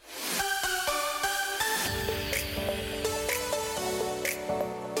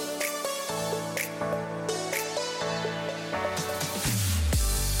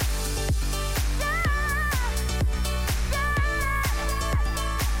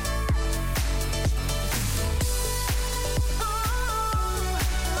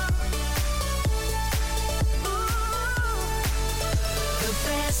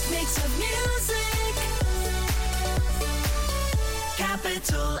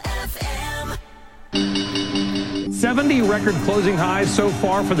FM. 70 record closing highs so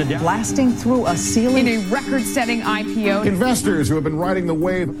far for the Dow. Blasting through a ceiling. In a record-setting IPO. Investors who have been riding the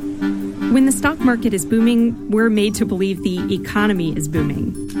wave. When the stock market is booming, we're made to believe the economy is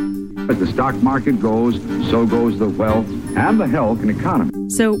booming. As the stock market goes, so goes the wealth and the health and economy.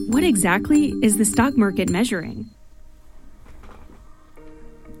 So what exactly is the stock market measuring?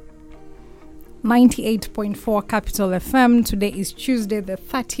 98.4 Capital FM. Today is Tuesday, the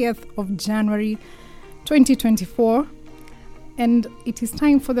 30th of January, 2024. And it is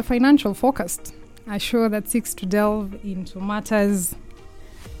time for the financial forecast, a show that seeks to delve into matters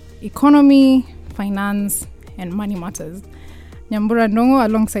economy, finance, and money matters. Nyambura Ndongo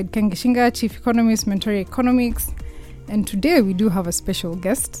alongside Ken Gishinga, Chief Economist, Mentoria Economics. And today we do have a special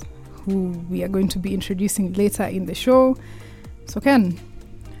guest who we are going to be introducing later in the show. So Ken,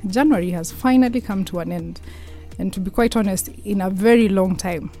 January has finally come to an end. And to be quite honest, in a very long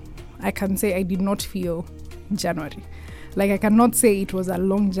time, I can say I did not feel January. Like I cannot say it was a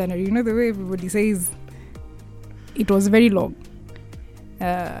long January. You know the way everybody says it was very long.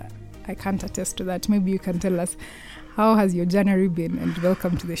 I can't attest to that. Maybe you can tell us, how has your January been? And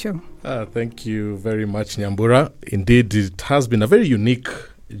welcome to the show. Thank you very much, Nyambura. Indeed, it has been a very unique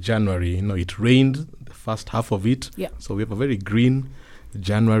January. You know, it rained the first half of it. Yeah. So we have a very green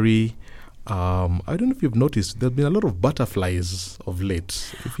January. I don't know if you've noticed, there's been a lot of butterflies of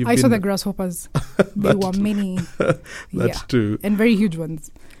late. I saw the grasshoppers. There were many. That's too. And very huge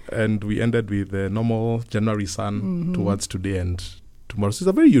ones. And we ended with the normal January sun towards today and tomorrow. So it's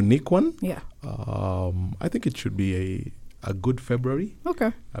a very unique one. Yeah. I think it should be a good February.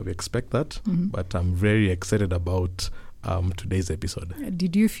 Okay. I expect that. But I'm very excited about today's episode.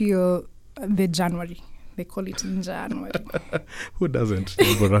 Did you feel the January? They call it in January. Who doesn't?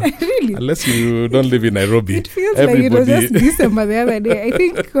 Really? Unless you don't live in Nairobi. It feels like it was just December the other day. I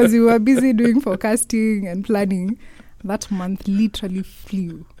think because we were busy doing forecasting and planning, that month literally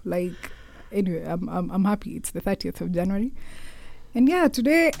flew. Like, anyway, I'm happy it's the 30th of January. And yeah,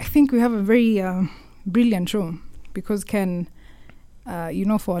 today I think we have a very brilliant show because Ken,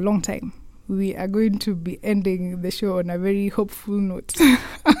 for a long time, we are going to be ending the show on a very hopeful note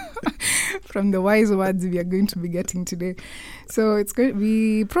from the wise words we are going to be getting today. So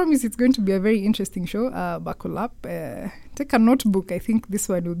we promise it's going to be a very interesting show. Buckle up, take a notebook. I think this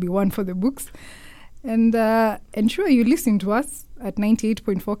one will be one for the books. And ensure you listen to us at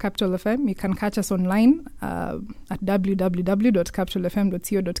 98.4 Capital FM. You can catch us online at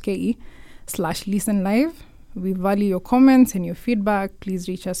www.capitalfm.co.ke/listen live. We value your comments and your feedback. Please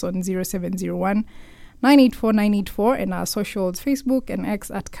reach us on 0701 984 984 and our socials, Facebook and X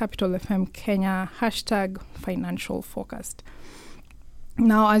at Capital FM Kenya, #financial forecast.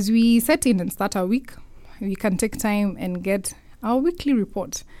 Now, as we set in and start our week, we can take time and get our weekly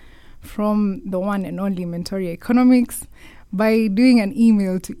report from the one and only Mentoria Economics by doing an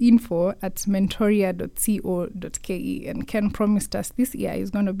email to info@mentoria.co.ke. And Ken promised us this year is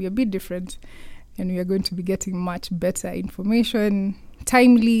going to be a bit different, and we are going to be getting much better information,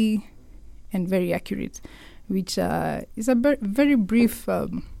 timely and very accurate, which is a very brief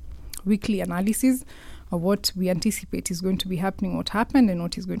weekly analysis of what we anticipate is going to be happening, what happened, and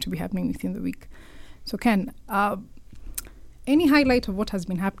what is going to be happening within the week. So Ken, any highlight of what has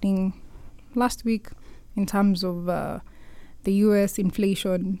been happening last week in terms of the U.S.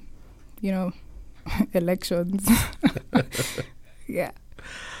 inflation, elections? Yeah.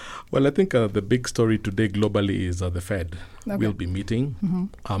 Well, I think the big story today globally is the Fed will be meeting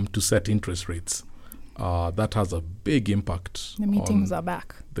to set interest rates. That has a big impact. The meetings are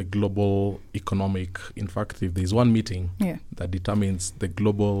back. The global economic. In fact, if there's one meeting that determines the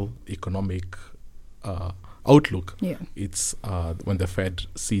global economic outlook, it's when the Fed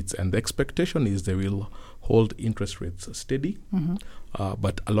sits, and the expectation is they will hold interest rates steady.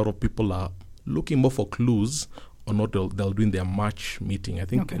 But a lot of people are looking more for clues on what they'll do in their March meeting. I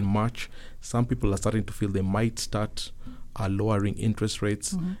think in March, some people are starting to feel they might start lowering interest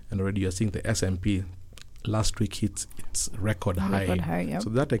rates, and already you're seeing the S&P last week hit its record high. So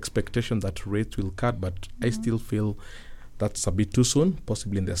that expectation that rates will cut, but I still feel that's a bit too soon,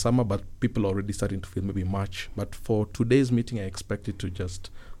 possibly in the summer, but people are already starting to feel maybe March. But for today's meeting, I expect it to just,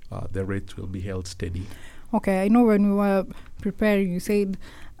 the rates will be held steady. Okay, I know when we were preparing, you said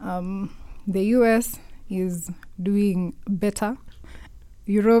the US is doing better.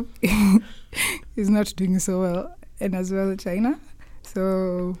 Europe is not doing so well, and as well China.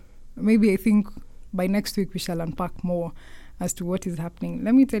 So maybe I think by next week we shall unpack more as to what is happening.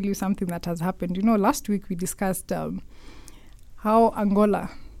 Let me tell you something that has happened. Last week we discussed how Angola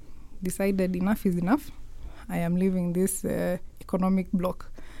decided enough is enough. I am leaving this economic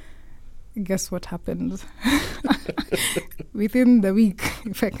bloc. guess what happened within the week,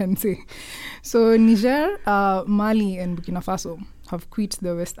 if I can say. So Niger, Mali, and Burkina Faso have quit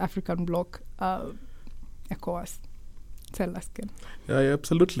the West African bloc, ECOWAS. Tell us, Ken. Yeah, you're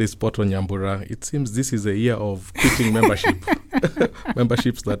absolutely spot on, Nyambura. It seems this is a year of quitting membership,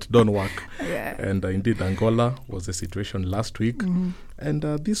 memberships that don't work. Yeah. And indeed, Angola was the situation last week. Mm-hmm. And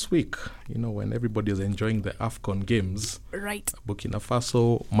this week, when everybody is enjoying the AFCON games, right? Burkina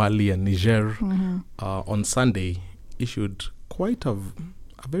Faso, Mali, and Niger on Sunday issued quite a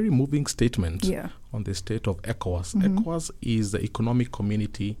very moving statement on the state of ECOWAS. Mm-hmm. ECOWAS is the economic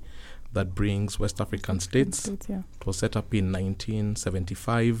community that brings West African states. It was set up in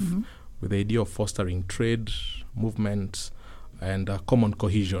 1975 with the idea of fostering trade, movement, and common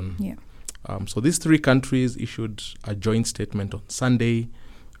cohesion. Yeah. So these three countries issued a joint statement on Sunday,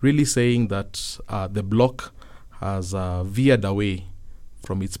 really saying that the bloc has veered away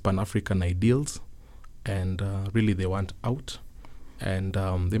from its Pan-African ideals, and really they want out. And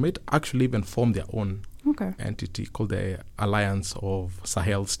they might actually even form their own entity called the Alliance of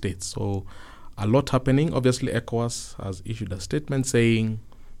Sahel States. So a lot happening. Obviously, ECOWAS has issued a statement saying,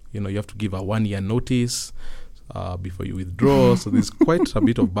 you have to give a 1-year notice before you withdraw. So there's quite a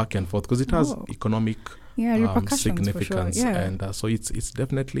bit of back and forth because it has economic significance. For sure. And so it's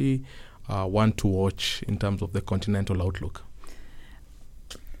definitely one to watch in terms of the continental outlook.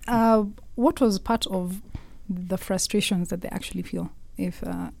 What was part of the frustrations that they actually feel, if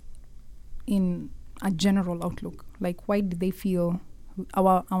in a general outlook? Like, why did they feel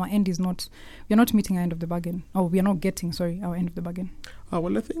our end is not, we're not meeting our end of the bargain, or we are not getting, our end of the bargain?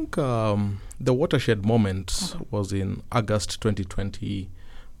 Well, I think the watershed moment was in August 2020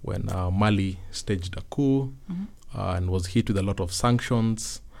 when Mali staged a coup and was hit with a lot of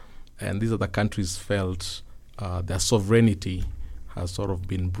sanctions. And these other countries felt their sovereignty has sort of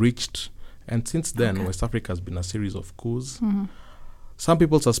been breached. And since then, West Africa has been a series of coups. Mm-hmm. Some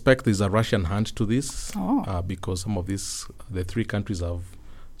people suspect there's a Russian hand to this because some of the three countries have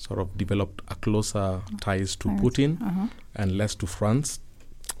sort of developed a closer ties to Putin and less to France.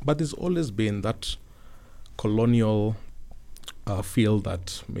 But there's always been that colonial feel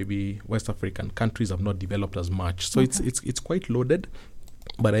that maybe West African countries have not developed as much. So it's quite loaded.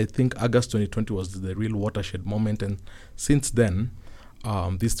 But I think August 2020 was the real watershed moment. And since then,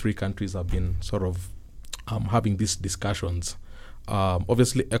 these three countries have been sort of having these discussions.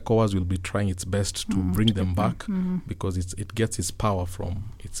 Obviously, ECOWAS will be trying its best to bring them back because it gets its power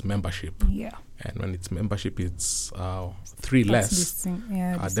from its membership. Yeah. And when its membership is three less,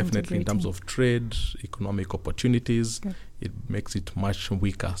 definitely in terms of trade, economic opportunities, it makes it much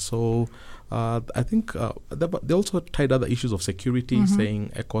weaker. So I think they also tied other issues of security,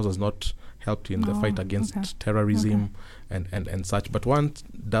 saying ECOWAS has not helped in the fight against terrorism and such. But one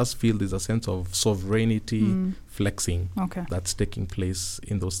does feel there's a sense of sovereignty flexing that's taking place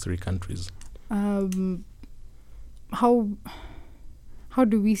in those three countries. How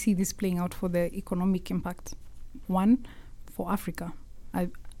do we see this playing out for the economic impact? One, for Africa.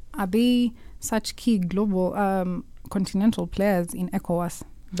 Are they such key global continental players in ECOWAS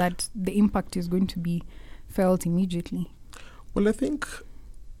that the impact is going to be felt immediately? Well, I think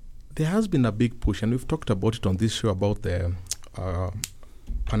there has been a big push, and we've talked about it on this show, about the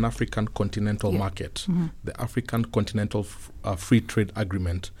Pan-African Continental Market, the African Continental Free Trade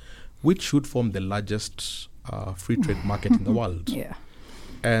Agreement, which should form the largest free trade market in the world. Yeah.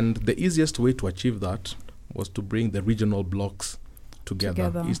 And the easiest way to achieve that was to bring the regional blocks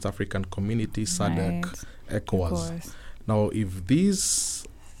together. East African Community, SADC, ECOWAS. Now, if these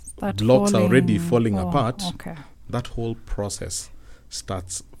blocks are already falling apart, that whole process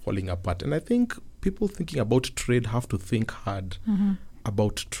starts falling apart. And I think people thinking about trade have to think hard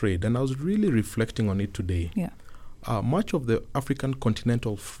about trade. And I was really reflecting on it today. Yeah. Much of the African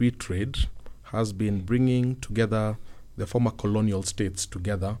continental free trade has been bringing together the former colonial states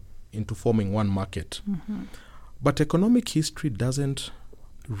together into forming one market. But economic history doesn't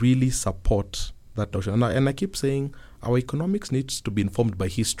really support that notion. And I keep saying our economics needs to be informed by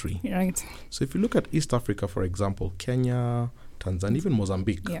history. Right. So if you look at East Africa, for example, Kenya, Tanzania, even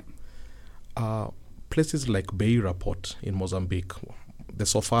Mozambique, places like Beira Port in Mozambique, the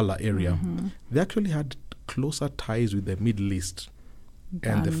Sofala area, they actually had closer ties with the Middle East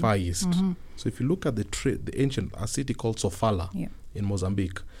and the Far East. So if you look at a city called Sofala in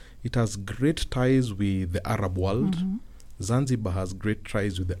Mozambique, it has great ties with the Arab world. Zanzibar has great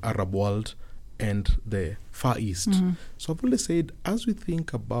ties with the Arab world and the Far East. So I've always said, as we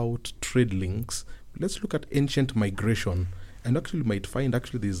think about trade links, let's look at ancient migration, and actually might find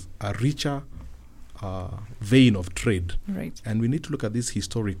there's a richer vein of trade. Right. And we need to look at this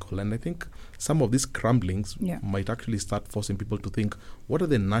historical. And I think some of these crumblings might actually start forcing people to think, what are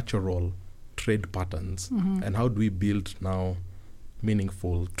the natural trade patterns? And how do we build now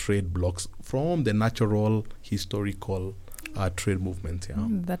meaningful trade blocks from the natural historical trade movements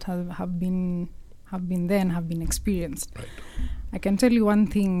that have been there and have been experienced. Right. I can tell you one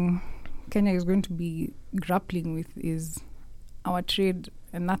thing Kenya is going to be grappling with is our trade,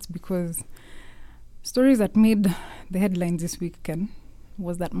 and that's because stories that made the headlines this week, Ken,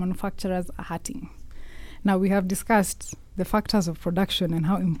 was that manufacturers are hurting. Now, we have discussed the factors of production and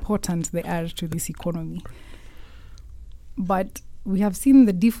how important they are to this economy. But we have seen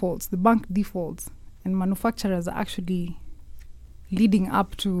the defaults, the bank defaults, and manufacturers are actually leading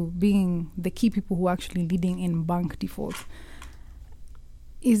up to being the key people who are actually leading in bank defaults.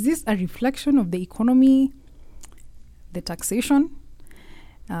 Is this a reflection of the economy, the taxation,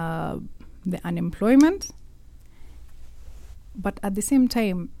 the unemployment? But at the same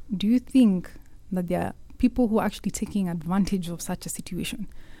time, do you think that there are people who are actually taking advantage of such a situation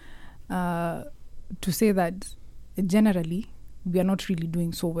to say that generally we are not really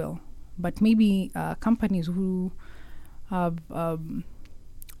doing so well, but maybe companies who have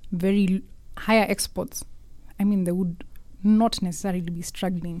very higher exports, I mean, they would not necessarily be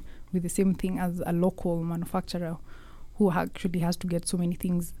struggling with the same thing as a local manufacturer who actually has to get so many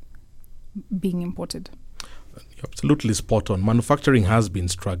things being imported? You're absolutely spot on. Manufacturing has been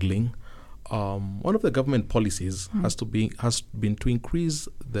struggling. One of the government policies has been to increase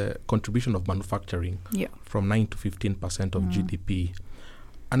the contribution of manufacturing from 9 to 15% of GDP.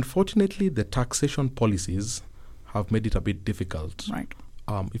 Unfortunately, the taxation policies have made it a bit difficult. Right.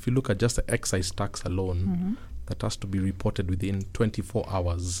 If you look at just the excise tax alone, that has to be reported within 24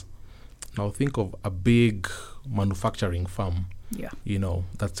 hours. Now think of a big manufacturing firm,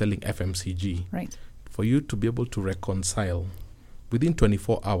 that's selling FMCG. Right. For you to be able to reconcile within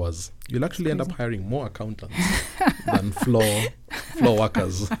 24 hours, you'll actually end up hiring more accountants than floor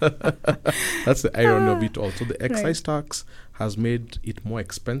workers. That's the irony of it all. So the excise tax has made it more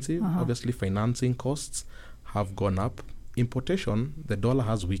expensive. Obviously, financing costs have gone up. Importation, the dollar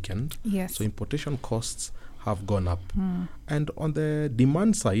has weakened. Yes. So importation costs have gone up. And on the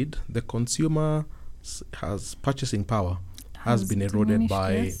demand side, the consumer has purchasing power has been eroded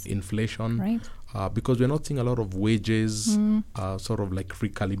by inflation. Right. Because we're not seeing a lot of wages sort of like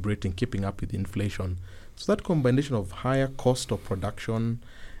recalibrating, keeping up with inflation. So that combination of higher cost of production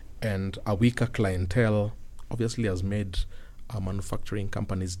and a weaker clientele obviously has made manufacturing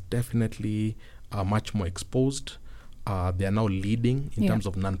companies definitely much more exposed. They are now leading in terms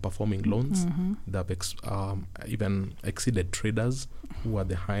of non-performing loans. They have even exceeded traders who are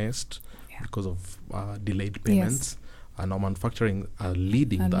the highest because of delayed payments. And now manufacturing are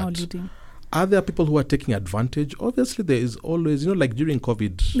leading that. Are there people who are taking advantage? Obviously, there is always, like during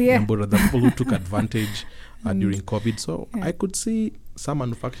COVID, there are people who took advantage during COVID. So I could see some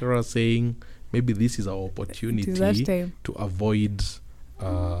manufacturers saying, maybe this is our opportunity to avoid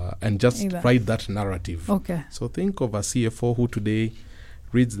and just write that narrative. Okay. So think of a CFO who today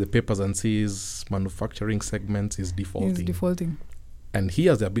reads the papers and sees manufacturing segments is defaulting. And he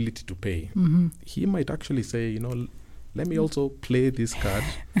has the ability to pay. He might actually say, let me also play this card,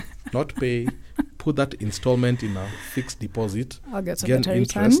 not pay, put that installment in a fixed deposit, I'll get some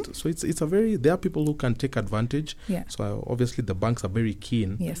interest. Return. So there are people who can take advantage. Yeah. So obviously the banks are very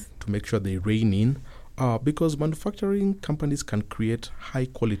keen to make sure they rein in, because manufacturing companies can create high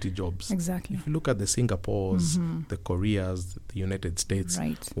quality jobs. Exactly. If you look at the Singapores, the Koreas, the United States,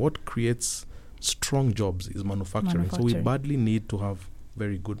 what creates strong jobs is manufacturing. So we badly need to have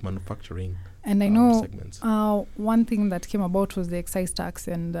very good manufacturing. And I know segments. One thing that came about was the excise tax,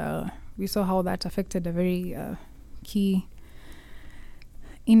 and we saw how that affected a very key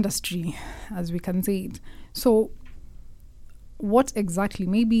industry, as we can say it. So what exactly,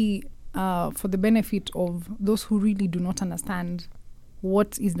 maybe for the benefit of those who really do not understand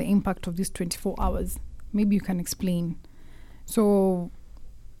what is the impact of these 24 hours, maybe you can explain. So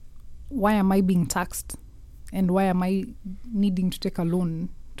why am I being taxed? And why am I needing to take a loan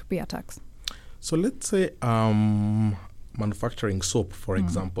to pay a tax? So let's say manufacturing soap, for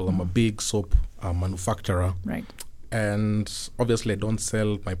example. I'm a big soap manufacturer. Right. And obviously I don't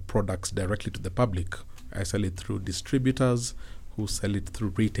sell my products directly to the public. I sell it through distributors who sell it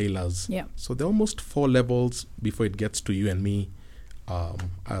through retailers. Yeah. So there are almost 4 levels before it gets to you and me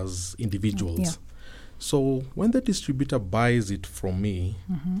as individuals. Yeah. So when the distributor buys it from me,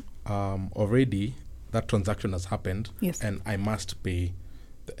 already that transaction has happened, and I must pay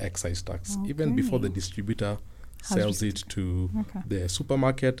the excise tax even before the distributor sells it to the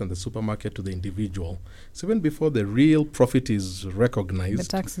supermarket, and the supermarket to the individual. So even before the real profit is recognized, the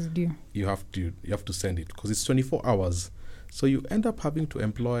tax is due. You have to send it because it's 24 hours. So you end up having to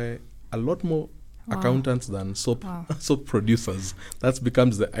employ a lot more accountants than soap producers. That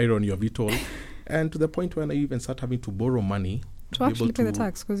becomes the irony of it all, and to the point where you even start having to borrow money to actually pay the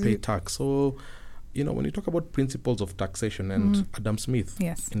tax. Pay tax. So, when you talk about principles of taxation, and Adam Smith,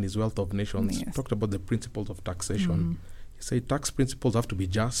 in his Wealth of Nations, talked about the principles of taxation. He said tax principles have to be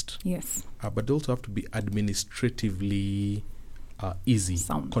just, but they also have to be administratively easy,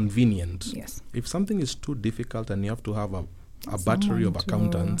 convenient. If something is too difficult and you have to have a battery of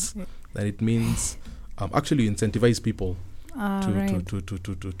accountants, then it means actually you incentivize people to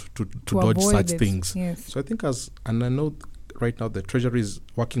dodge such things. So I think and I know right now the Treasury is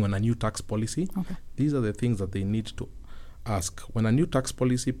working on a new tax policy. These are the things that they need to ask. When a new tax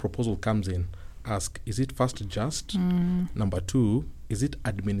policy proposal comes in, ask, is it first just? Number two, is it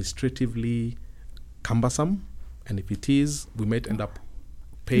administratively cumbersome? And if it is, we might end up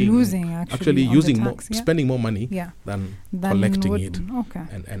spending more money than collecting it.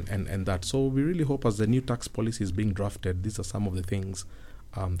 And that. So we really hope as the new tax policy is being drafted, these are some of the things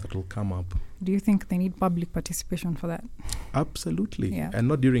that will come up. Do you think they need public participation for that? Absolutely. And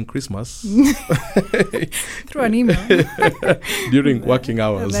not during Christmas. Through an email. During working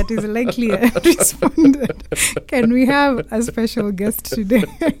hours. That is likely responded. Can we have a special guest today?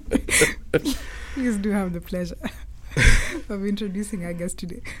 Please do have the pleasure of introducing our guest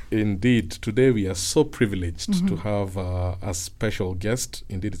today. Indeed. Today we are so privileged to have a special guest.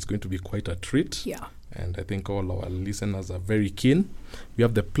 Indeed, it's going to be quite a treat. And I think all our listeners are very keen. We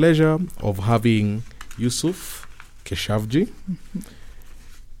have the pleasure of having Yusuf Keshavjee.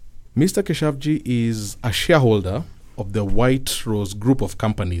 Mr. Keshavjee is a shareholder of the White Rose Group of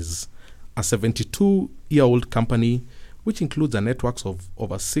Companies, a 72-year-old company which includes a network of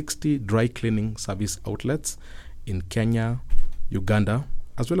over 60 dry cleaning service outlets in Kenya, Uganda,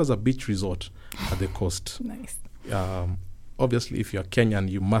 as well as a beach resort at the coast. Nice. Obviously, if you're Kenyan,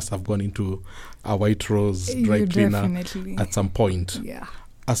 you must have gone into a White Rose dry cleaner at some point.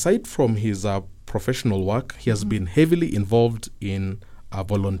 Aside from his professional work, he has been heavily involved in a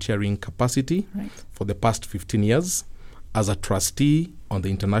volunteering capacity for the past 15 years as a trustee on the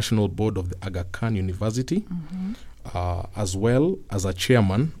international board of the Aga Khan University, as well as a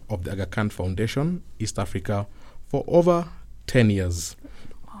chairman of the Aga Khan Foundation, East Africa, for over 10 years.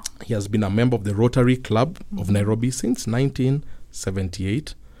 He has been a member of the Rotary Club of Nairobi since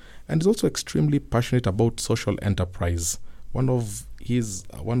 1978, and is also extremely passionate about social enterprise. He's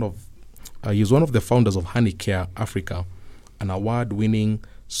one of the founders of Honey Care Africa, an award-winning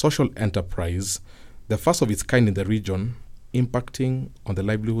social enterprise, the first of its kind in the region, impacting on the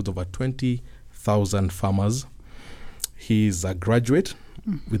livelihoods of over 20,000 farmers. He is a graduate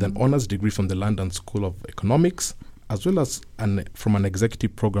with an honors degree from the London School of Economics, as well as from an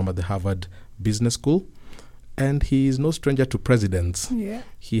executive program at the Harvard Business School. And he is no stranger to presidents.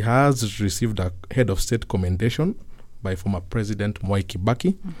 He has received a head of state commendation by former President Mwai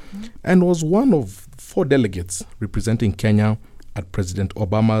Kibaki, and was one of 4 delegates representing Kenya at President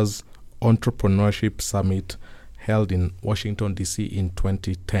Obama's Entrepreneurship Summit held in Washington, D.C. in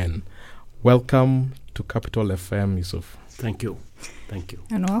 2010. Welcome to Capital FM, Yusuf. Thank you.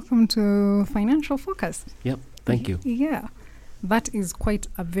 And welcome to Financial Focus. Yep. Thank you. Yeah, that is quite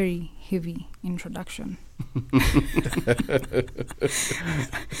a very heavy introduction.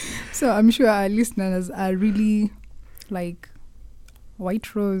 So I'm sure our listeners are really like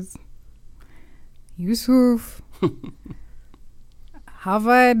White Rose, Yusuf,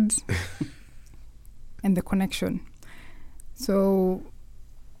 Harvard, and the connection. So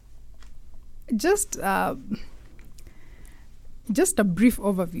just a brief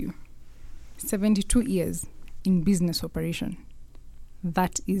overview. 72 years in business operation.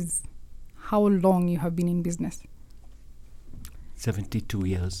 That is how long you have been in business. 72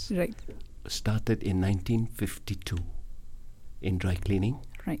 years. Right. Started in 1952 in dry cleaning.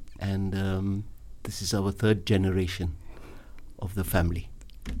 Right. And this is our 3rd generation of the family.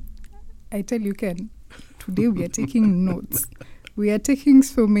 I tell you, Ken, today we are taking notes. We are taking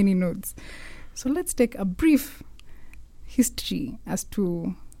so many notes. So let's take a brief history as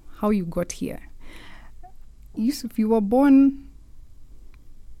to how you got here. Yusuf, you were born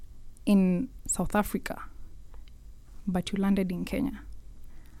in South Africa, but you landed in Kenya.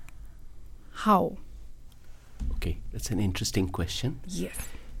 How? Okay, that's an interesting question. Yes.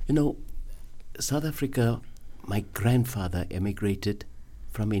 South Africa, my grandfather emigrated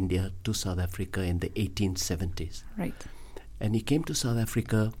from India to South Africa in the 1870s. Right. And he came to South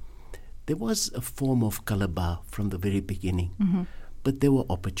Africa there was a form of kalaba from the very beginning, but there were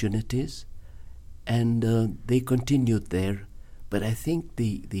opportunities, and they continued there. But I think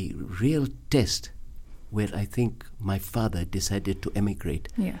the real test, where I think my father decided to emigrate,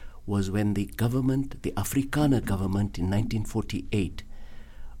 was when the government, the Afrikaner government in 1948,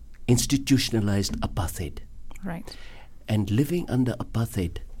 institutionalized apartheid. Right. And living under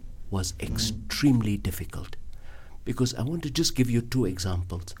apartheid was extremely difficult. Because I want to just give you two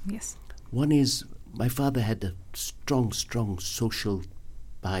examples. Yes. One is my father had a strong social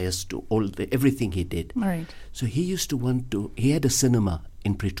bias to everything he did. Right. So he used to he had a cinema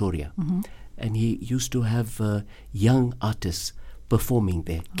in Pretoria, and he used to have young artists performing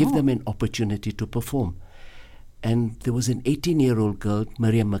there, give them an opportunity to perform. And there was an 18-year-old girl,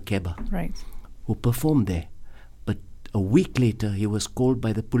 Miriam Makeba, right, who performed there. But a week later, he was called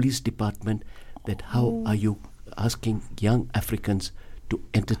by the police department that how are you asking young Africans to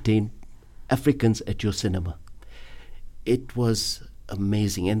entertain Africans at your cinema? It was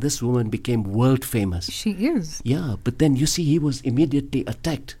amazing. And this woman became world famous. She is. Yeah, but then you see, he was immediately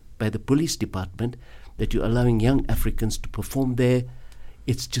attacked by the police department that you're allowing young Africans to perform there.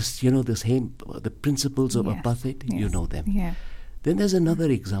 It's just, the principles of apartheid, you know them. Yeah. Then there's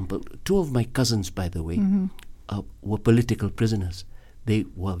another example. Two of my cousins, by the way, were political prisoners. They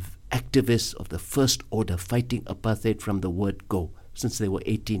were activists of the first order, fighting apartheid from the word go, since they were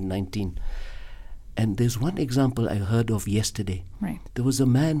 18, 19. And there's one example I heard of yesterday. Right. There was a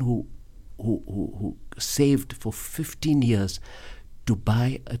man who saved for 15 years to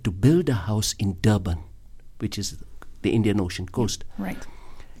build a house in Durban, which is the Indian Ocean coast. Right.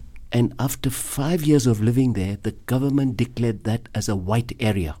 And after 5 years of living there, the government declared that as a white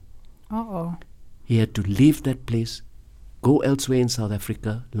area. Uh-oh. He had to leave that place, go elsewhere in South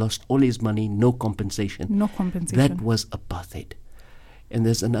Africa, lost all his money, no compensation. No compensation. That was apartheid. And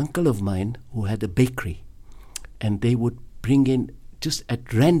there's an uncle of mine who had a bakery, and they would bring in just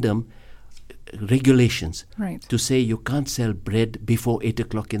at random regulations to say you can't sell bread before 8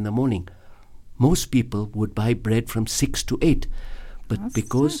 o'clock in the morning. Most people would buy bread from 6 to 8. But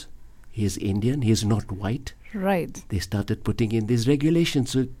because he is Indian, he is not white, right, they started putting in these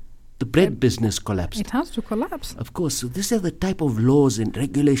regulations. So the bread business collapsed. It has to collapse. Of course. So these are the type of laws and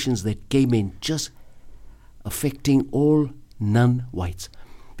regulations that came in, just affecting all non-whites.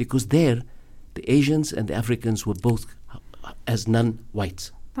 Because there, the Asians and the Africans were both as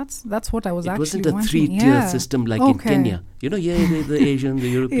non-whites. That's what I was actually wanting. It wasn't a three-tier system like in Kenya. The Asian, the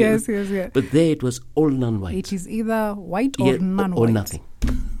European. Yes. But there it was all non-whites. It is either white or non-white. Or nothing.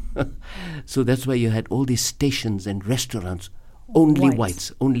 So that's why you had all these stations and restaurants, only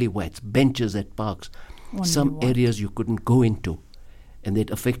whites, benches at parks. Some areas you couldn't go into, and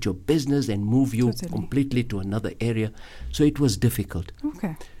they'd affect your business and move you completely to another area. So it was difficult.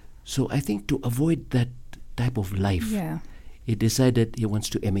 Okay. So I think to avoid that type of life, he decided he wants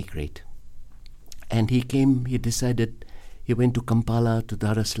to emigrate. And he decided he went to Kampala, to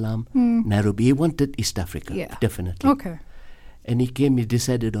Dar es Salaam, Nairobi. He wanted East Africa, definitely. Okay. And he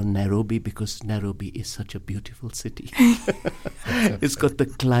decided on Nairobi because Nairobi is such a beautiful city. It's got the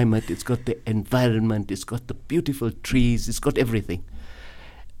climate, it's got the environment, it's got the beautiful trees, it's got everything.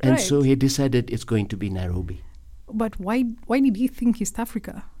 And so he decided it's going to be Nairobi. But why did he think East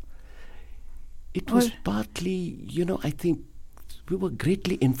Africa? It was partly, I think we were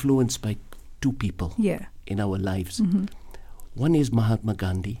greatly influenced by two people in our lives. One is Mahatma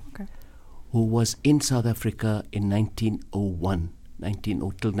Gandhi, who was in South Africa in 1901,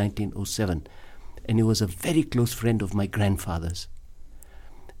 till 1907. And he was a very close friend of my grandfather's.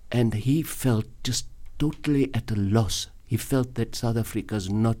 And he felt just totally at a loss. He felt that South Africa is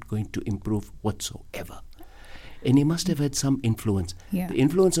not going to improve whatsoever. And he must have had some influence. Yeah. The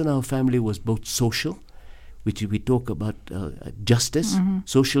influence on our family was both social, which we talk about justice,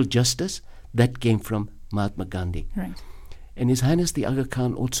 social justice. That came from Mahatma Gandhi. Right. And His Highness the Aga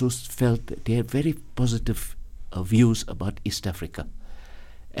Khan also felt that they had very positive views about East Africa.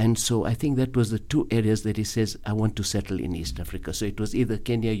 And so I think that was the two areas that he says, I want to settle in East Africa. So it was either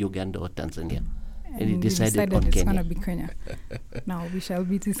Kenya, Uganda, or Tanzania. And he decided on it's Kenya. It's going to be Kenya. Now, we shall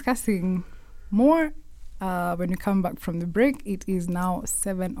be discussing more when we come back from the break. It is now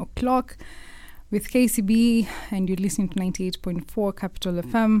 7 o'clock with KCB, and you're listening to 98.4 Capital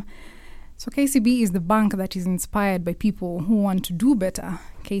FM. So KCB is the bank that is inspired by people who want to do better.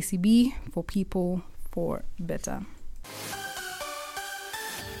 KCB, for people, for better.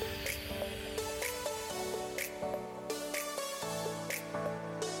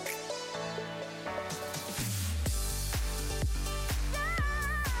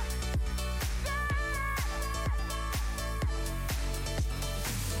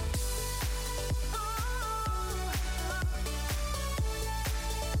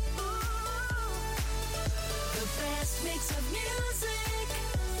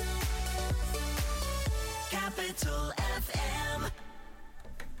 Capital FM.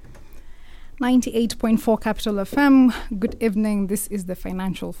 98.4 Capital FM. Good evening. This is the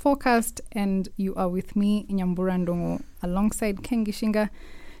Financial Forecast, and you are with me, Nyambura Ndongo, alongside Ken Gishinga,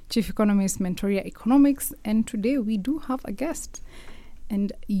 Chief Economist, Mentoria Economics. And today we do have a guest.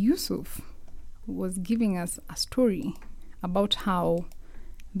 And Yusuf was giving us a story about how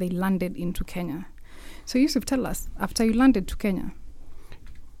they landed into Kenya. So Yusuf, tell us, after you landed to Kenya,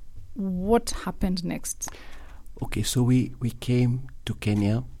 what happened next? Okay, so we came to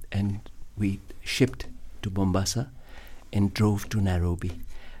Kenya and we shipped to Mombasa and drove to Nairobi.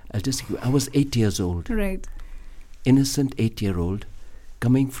 I was 8 years old. Right. Innocent 8-year-old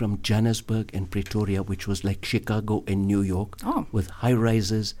coming from Johannesburg and Pretoria, which was like Chicago and New York, with high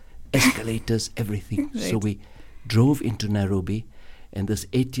rises, escalators, everything. Right. So we drove into Nairobi, and this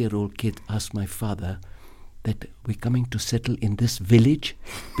 8-year-old kid asked my father that we're coming to settle in this village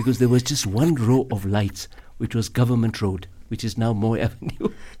because there was just one row of lights, which was Government Road, which is now Moy Avenue.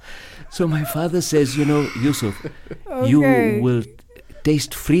 So my father says, Yusuf, you will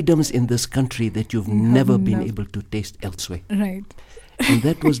taste freedoms in this country that you've never been able to taste elsewhere. Right. And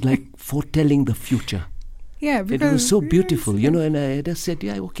that was like foretelling the future. Yeah, because it was so beautiful, and I just said,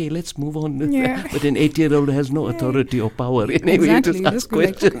 okay, let's move on. Yeah. But an 8-year-old has no authority or power anyway to ask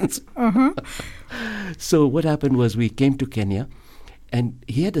questions. So what happened was we came to Kenya, and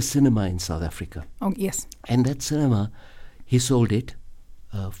he had a cinema in South Africa. Oh, yes. And that cinema, he sold it.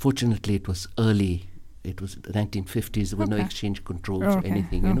 Fortunately, it was early. It was the 1950s. There were no exchange controls or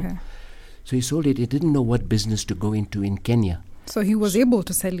anything, So he sold it. He didn't know what business to go into in Kenya. So he was able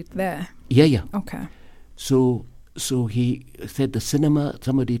to sell it there? Yeah. Okay. So he said the cinema,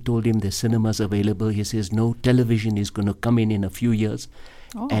 somebody told him the cinema's available. He says, no, television is going to come in a few years,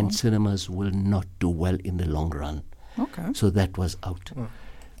 and cinemas will not do well in the long run. Okay. So that was out.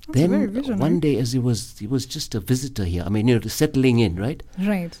 Then one day, as he was just a visitor here, settling in, right?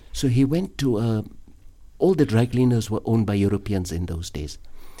 Right. So he went to, all the dry cleaners were owned by Europeans in those days.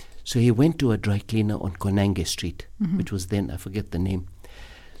 So he went to a dry cleaner on Konange Street, which was then, I forget the name.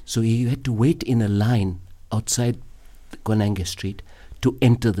 So he had to wait in a line outside Konange Street to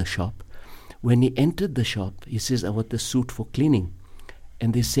enter the shop. When he entered the shop, he says, I want the suit for cleaning.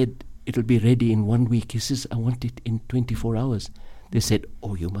 And they said, it'll be ready in 1 week. He says, I want it in 24 hours. They said,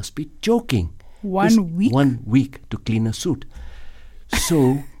 oh, you must be joking. 1 week? 1 week to clean a suit.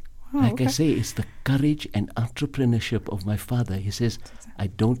 So, I say, it's the courage and entrepreneurship of my father. He says, I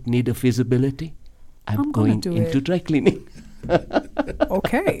don't need a feasibility. I'm going into dry cleaning.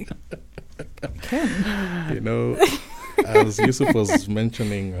 Okay. As Yusuf was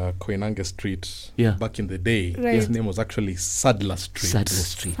mentioning Koinange Street back in the day, his name was actually Sadler Street. Sadler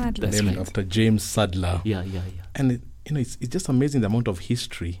Street. Named after James Sadler. Yeah. And it's just amazing the amount of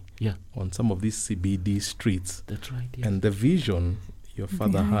history on some of these CBD streets. That's right. Yes. And the vision your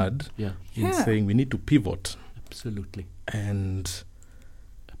father had in saying we need to pivot. Absolutely. And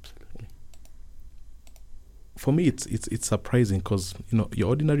for me, it's surprising because your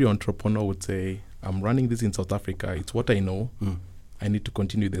ordinary entrepreneur would say, "I'm running this in South Africa. It's what I know. I need to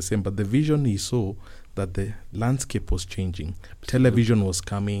continue the same." But the vision he saw that the landscape was changing, television was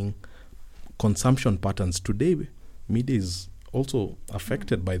coming, consumption patterns. Today, media is also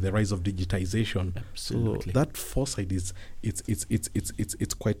affected by the rise of digitization. Absolutely. So that foresight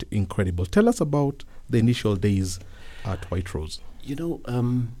it's quite incredible. Tell us about the initial days at White Rose.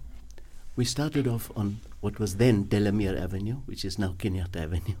 We started off on what was then Delamere Avenue, which is now Kenyatta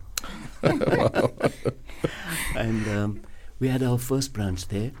Avenue. And we had our first branch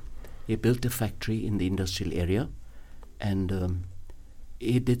there. He built a factory in the industrial area, and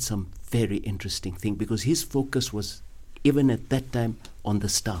he did some very interesting thing because his focus was, even at that time, on the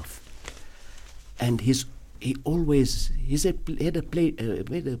staff. And he had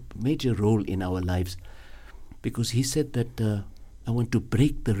a major role in our lives because he said that I want to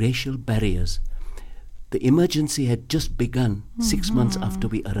break the racial barriers. The emergency had just begun 6 months after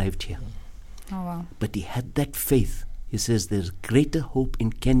we arrived here. Oh, wow. But he had that faith. He says there's greater hope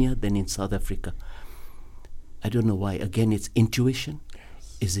in Kenya than in South Africa. I don't know why. Again, it's intuition.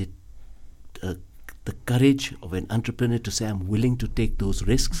 Yes. Is it the courage of an entrepreneur to say, I'm willing to take those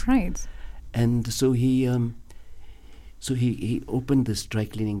risks? Right. And so he opened this dry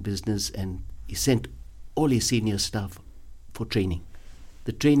cleaning business, and he sent all his senior staff for training.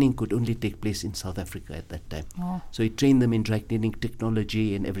 The training could only take place in South Africa at that time. Oh. So he trained them in dry cleaning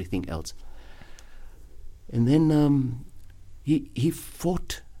technology and everything else. And then he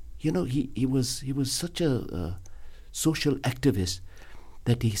fought. He was such a social activist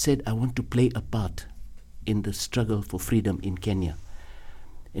that he said, I want to play a part in the struggle for freedom in Kenya.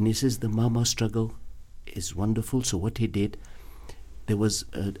 And he says the Mama struggle is wonderful. So what he did, there was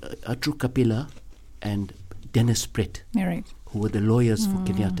Atru Kapila and Dennis Pritt, who were the lawyers for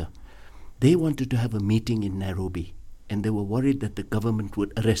Kenyatta. They wanted to have a meeting in Nairobi, and they were worried that the government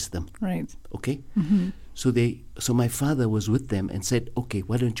would arrest them. Right. Okay? So my father was with them and said, okay,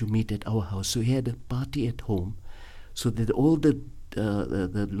 why don't you meet at our house? So he had a party at home so that all the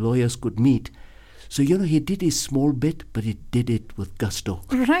lawyers could meet. So, he did his small bit, but he did it with gusto.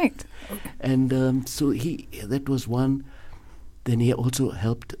 Right. And so that was one. Then he also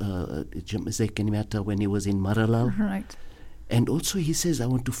helped Kenyatta when he was in Maralal. Right. And also he says, I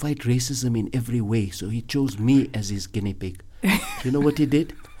want to fight racism in every way. So he chose me as his guinea pig. You know what he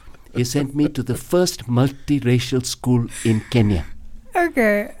did? He sent me to the first multiracial school in Kenya.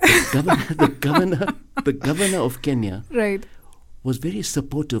 Okay. The governor of Kenya was very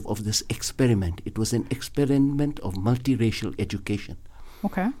supportive of this experiment. It was an experiment of multiracial education.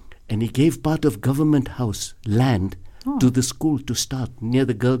 Okay. And he gave part of government house land to the school to start near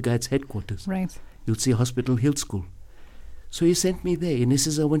the Girl Guides headquarters. Right. You'd see Hospital Hill School. So he sent me there, and he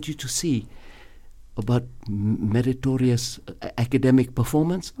says, I want you to see about meritorious academic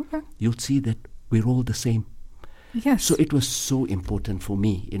performance. Okay. You'll see that we're all the same. Yes. So it was so important for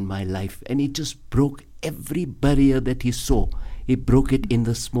me in my life, and he just broke every barrier that he saw. He broke it in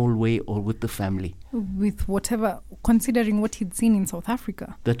the small way or with the family. With whatever, considering what he'd seen in South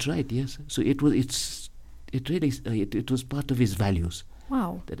Africa. That's right, yes. So it was part of his values.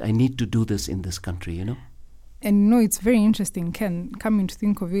 Wow. That I need to do this in this country, And it's very interesting, Ken, coming to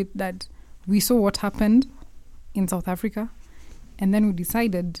think of it, that we saw what happened in South Africa, and then we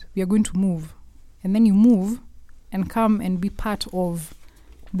decided we are going to move. And then you move and come and be part of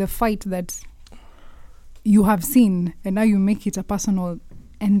the fight that you have seen, and now you make it a personal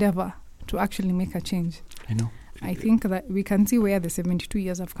endeavor to actually make a change. I know. I think that we can see where the 72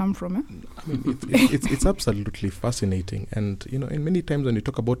 years have come from. I mean, it's absolutely fascinating. And, in many times when we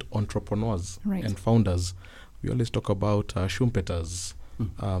talk about entrepreneurs and founders, we always talk about Schumpeter's.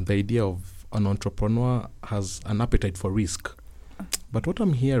 The idea of an entrepreneur has an appetite for risk. But what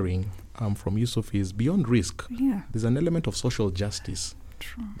I'm hearing from Yusuf is beyond risk, there's an element of social justice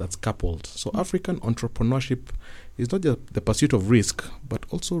that's coupled. So African entrepreneurship is not just the pursuit of risk, but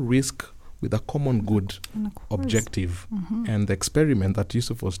also risk with a common good objective. And the experiment that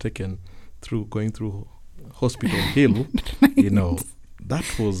Yusuf was taken through, going through Hospital Hill, that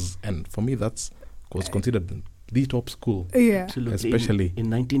was, and for me that was considered the top school. Yeah. Absolutely. Especially in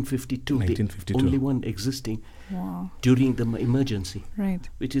 1952. The only one existing during the emergency. Right.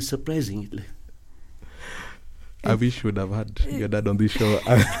 Which is surprising. I wish you would have had your dad on this show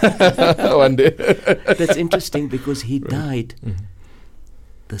one day. That's interesting because he died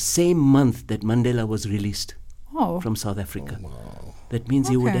the same month that Mandela was released from South Africa. Oh, wow. That means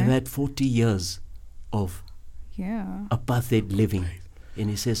he would have had 40 years of apartheid living. And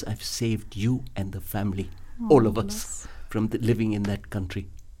he says, I've saved you and the family, all of us, from living in that country.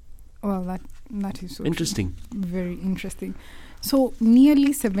 Well, that is so interesting. True. Very interesting. So,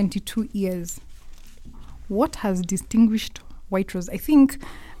 nearly 72 years. What has distinguished White Rose? I think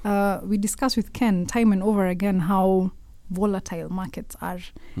we discussed with Ken time and over again how volatile markets are.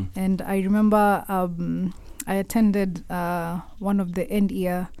 And I remember I attended one of the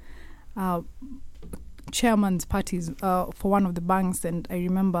end-year chairman's parties for one of the banks, and I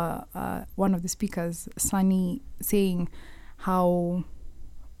remember one of the speakers, Sunny, saying how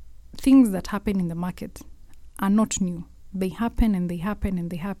things that happen in the market are not new. They happen and they happen and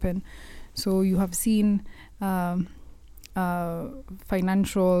they happen. So you have seen financial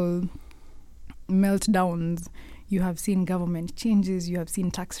meltdowns, you have seen government changes, you have seen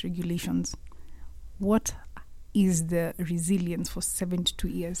tax regulations. What is the resilience for 72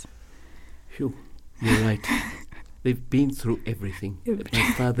 years? Phew, you're right. They've been through everything.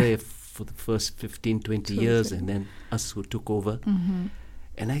 My father for the first 15, 20 years, and then us who took over.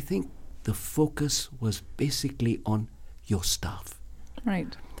 And I think the focus was basically on your staff.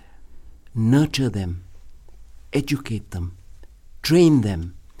 Right. Nurture them, educate them, train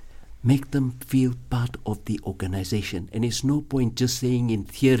them, make them feel part of the organization. And it's no point just saying in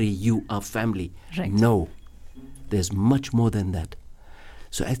theory, you are family. Right. No, there's much more than that.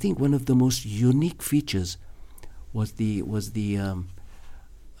 So I think one of the most unique features was the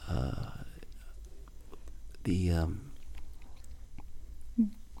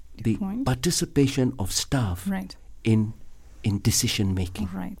participation of staff in decision making.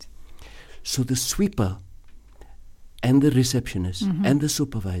 Right. So the sweeper and the receptionist and the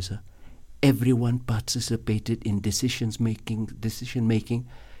supervisor, everyone participated in decision making,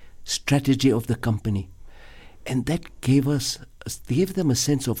 strategy of the company. And that gave them a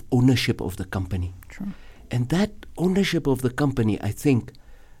sense of ownership of the company. True. And that ownership of the company, I think,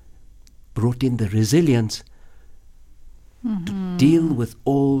 brought in the resilience to deal with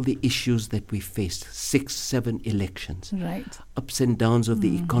all the issues that we faced, 6, 7 elections, ups and downs of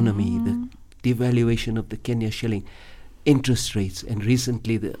the economy, the devaluation of the Kenya shilling, interest rates, and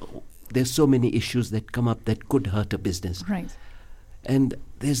recently there's so many issues that come up that could hurt a business. Right. And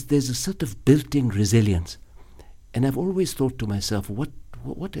there's a sort of built-in resilience. And I've always thought to myself, what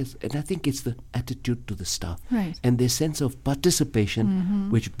is, and I think it's the attitude to the staff and their sense of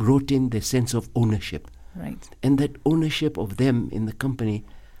participation, which brought in their sense of ownership. Right. And that ownership of them in the company,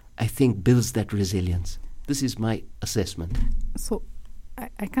 I think, builds that resilience. This is my assessment. So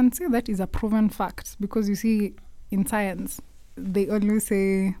I can say that is a proven fact, because you see, in science, they always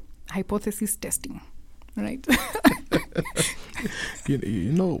say hypothesis testing, right?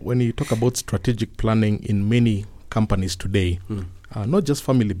 You know, when you talk about strategic planning in many companies today, not just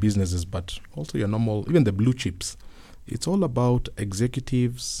family businesses, but also your normal, even the blue chips, it's all about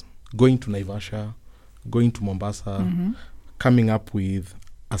executives going to Naivasha, going to Mombasa, coming up with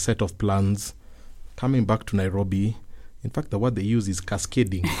a set of plans, coming back to Nairobi. In fact, the word they use is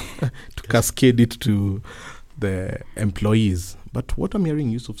cascading, to cascade it to the employees. But what I'm hearing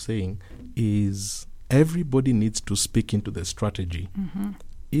Yusuf saying is everybody needs to speak into the strategy.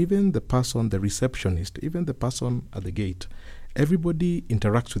 Even the person, the receptionist, even the person at the gate, everybody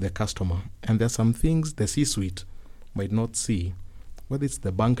interacts with the customer. And there are some things the C-suite might not see, whether it's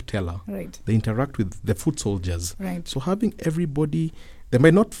the bank teller, they interact with the foot soldiers. So having everybody, they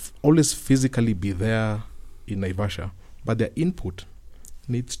might not always physically be there in Naivasha, but their input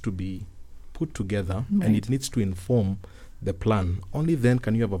needs to be put together and it needs to inform the plan. Only then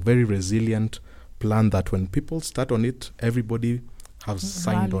can you have a very resilient plan that when people start on it, everybody has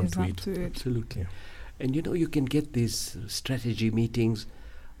signed on to it. Absolutely. And you know, you can get these strategy meetings,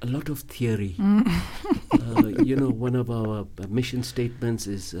 a lot of theory. You know, one of our mission statements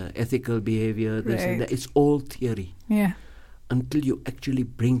is ethical behavior, this and that. It's all theory. Until you actually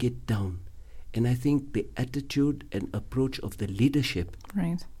bring it down. And I think the attitude and approach of the leadership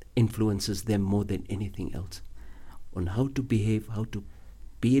influences them more than anything else on how to behave, how to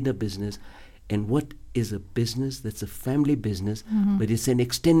be in a business, and what is a business that's a family business, but it's an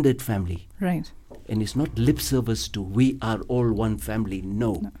extended family. And it's not lip service to we are all one family.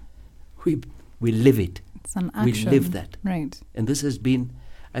 No. We live it. It's an action. We live that. And this has been,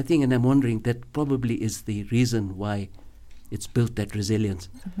 I think, and I'm wondering, that probably is the reason why it's built that resilience.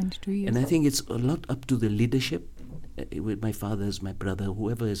 72 years. And I think it's a lot up to the leadership. With my father's, my brother,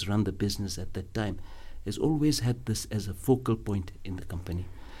 whoever has run the business at that time, has always had this as a focal point in the company.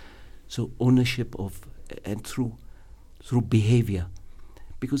 So ownership of, and through behavior,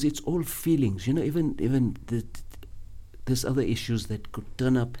 because it's all feelings. You know, even there's other issues that could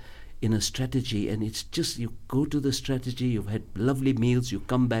turn up in a strategy, and it's just you go to the strategy, you've had lovely meals, you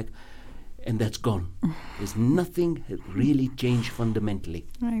come back, and that's gone. There's nothing really changed fundamentally.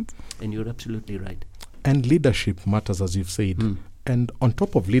 And you're absolutely right. And leadership matters, as you've said. And on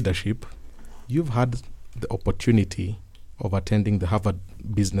top of leadership, you've had the opportunity of attending the Harvard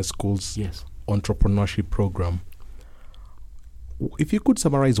Business School's entrepreneurship program. If you could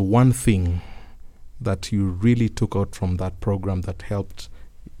summarize one thing that you really took out from that program that helped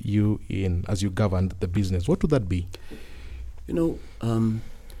you in as you governed the business, what would that be? You know,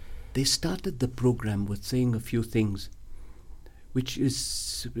 they started the program with saying a few things which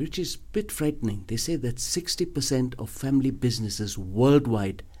is a bit frightening. They say that 60% of family businesses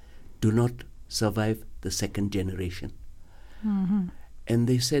worldwide do not survive the second generation. And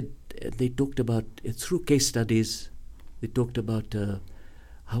they said, they talked about, through case studies, they talked about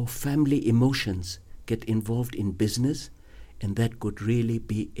how family emotions get involved in business, and that could really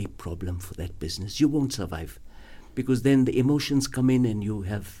be a problem for that business. You won't survive, because then the emotions come in and you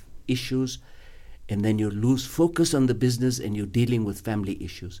have issues, and then you lose focus on the business and you're dealing with family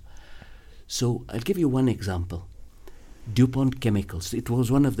issues. So I'll give you one example. DuPont Chemicals. It was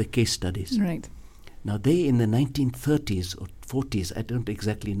one of the case studies. Now they, in the 1930s or 40s, I don't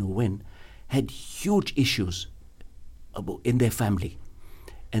exactly know when, had huge issues in their family,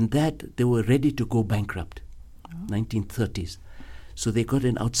 and that they were ready to go bankrupt. 1930s. So they got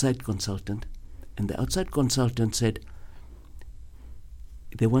an outside consultant, and the outside consultant said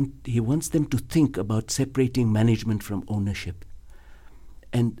he wants them to think about separating management from ownership.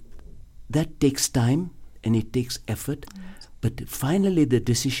 And that takes time and it takes effort. But finally the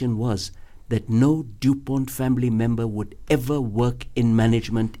decision was that no DuPont family member would ever work in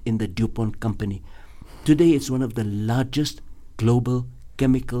management in the DuPont company. Today it's one of the largest global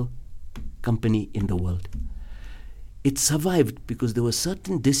chemical company in the world. it survived because there were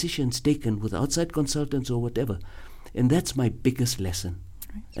certain decisions taken with outside consultants or whatever. And that's my biggest lesson.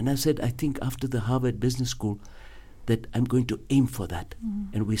 Right. And I said, I think after the Harvard Business School, that I'm going to aim for that.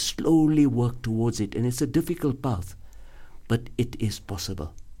 And we slowly work towards it. And it's a difficult path, but it is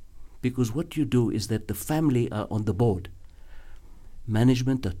possible. Because what you do is that the family are on the board.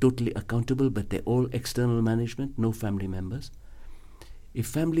 Management are totally accountable, but they're all external management, no family members. If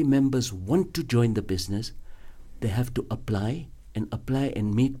family members want to join the business, they have to apply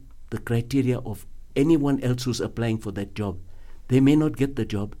and meet the criteria of anyone else who's applying for that job. They may not get the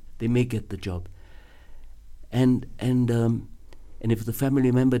job, they may get the job. And if the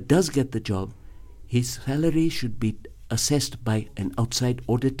family member does get the job, his salary should be assessed by an outside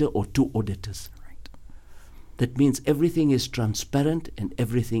auditor or 2 auditors. Right. That means everything is transparent and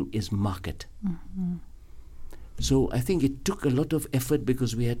everything is market. Mm-hmm. So I think it took a lot of effort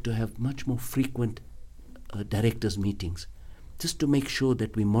because we had to have much more frequent directors' meetings just to make sure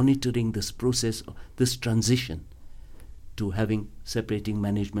that we're monitoring this process, this transition to separating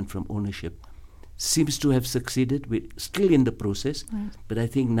management from ownership. Seems to have succeeded. We're still in the process, right. But I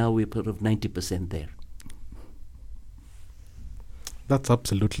think now we're sort of 90% there. That's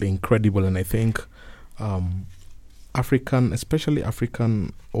absolutely incredible, and I think especially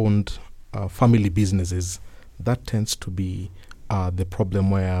African-owned family businesses, that tends to be the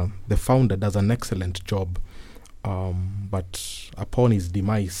problem where the founder does an excellent job, but upon his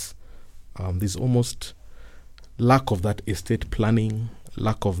demise, there's almost lack of that estate planning,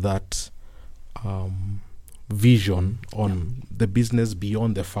 lack of that vision on the business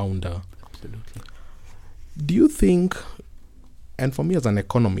beyond the founder. Absolutely. Do you think, and for me as an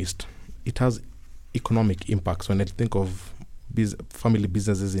economist, it has economic impacts when I think of family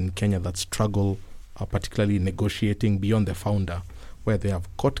businesses in Kenya that struggle, particularly negotiating beyond the founder, where they have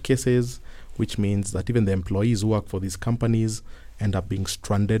court cases, which means that even the employees who work for these companies end up being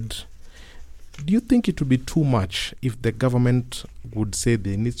stranded. Do you think it would be too much if the government would say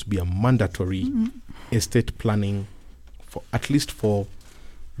there needs to be a mandatory estate planning, for at least for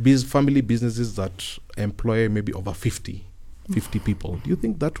family businesses that employ maybe over 50 people? Do you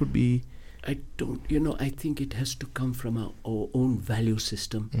think that would be... I don't. I think it has to come from our own value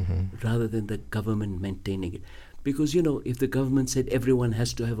system rather than the government maintaining it. Because, if the government said everyone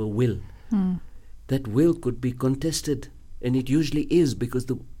has to have a will, that will could be contested, and it usually is because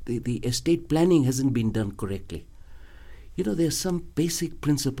the estate planning hasn't been done correctly. There are some basic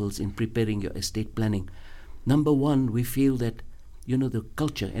principles in preparing your estate planning. Number one, we feel that, the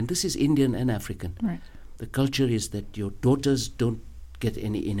culture, and this is Indian and African. Right. The culture is that your daughters don't get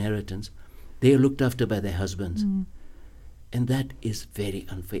any inheritance. They are looked after by their husbands. And that is very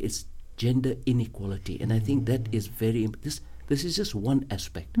unfair. It's gender inequality. And I think that is very... This is just one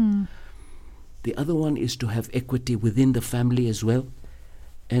aspect. The other one is to have equity within the family as well.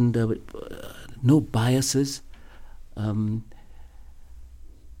 And no biases. And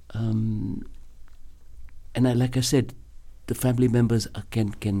like I said, the family members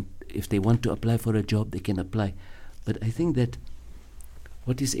can, if they want to apply for a job, they can apply. But I think that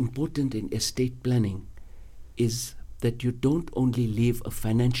what is important in estate planning is that you don't only leave a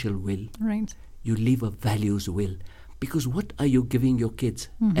financial will, right. You leave a values will. Because what are you giving your kids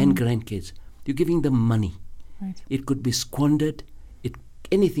and grandkids? You're giving them money. Right. It could be squandered.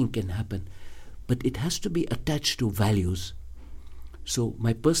 Anything can happen. But it has to be attached to values. So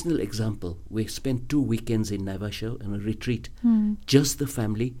my personal example, we spent 2 weekends in Naivasha on a retreat. Just the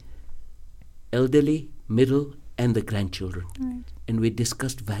family, elderly, middle, and the grandchildren. Right. And we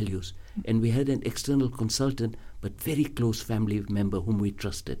discussed values. And we had an external consultant, but very close family member whom we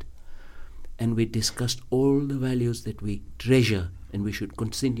trusted. And we discussed all the values that we treasure and we should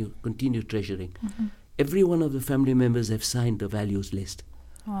continue treasuring. Every one of the family members have signed the values list.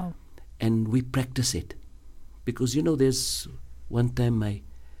 Wow. And we practice it. Because, there's one time my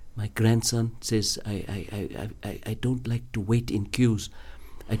grandson says, I don't like to wait in queues.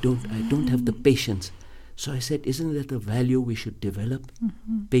 I don't have the patience. So I said, isn't that a value we should develop?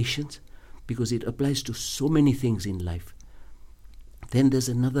 Patience, because it applies to so many things in life. Then there's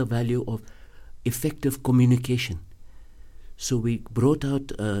another value of effective communication. So we brought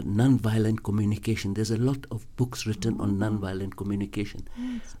out non-violent communication. There's a lot of books written on non-violent communication.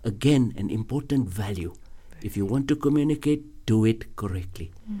 Yes. Again, an important value. If you want to communicate, do it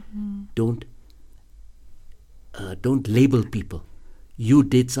correctly. Don't label people. You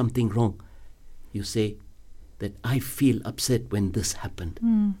did something wrong. You say that I feel upset when this happened.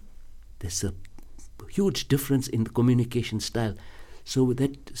 There's a huge difference in the communication style. So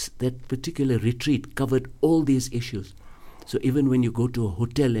that particular retreat covered all these issues. So even when you go to a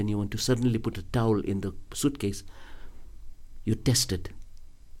hotel and you want to suddenly put a towel in the suitcase, you test it.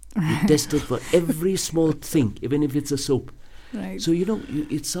 You test it for every small thing, even if it's a soap. Right. So,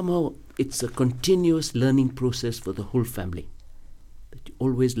 it's a continuous learning process for the whole family. That you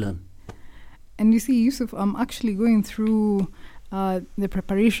always learn. And you see, Yusuf, I'm actually going through the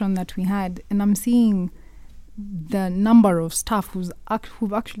preparation that we had, and I'm seeing the number of staff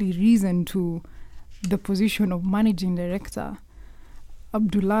who've actually risen to the position of managing director.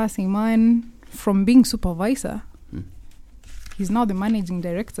 Abdullah Seiman, from being supervisor, he's now the managing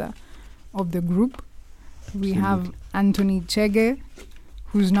director of the group. We have Anthony Chege,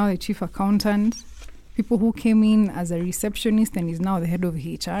 who's now the chief accountant. People who came in as a receptionist and is now the head of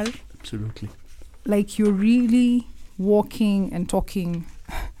HR. Absolutely. Like, you're really walking and talking,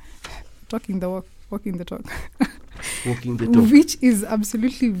 walking the talk. Walking the talk. Which is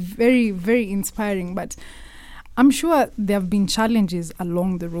absolutely very, very inspiring. But I'm sure there have been challenges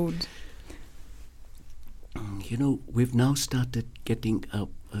along the road. We've now started getting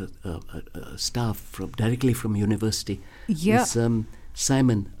staff directly from university. Yeah. It's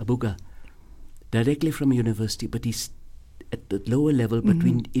Simon Abuga, directly from university, but he's at the lower level. But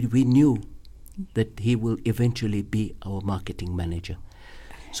we knew that he will eventually be our marketing manager.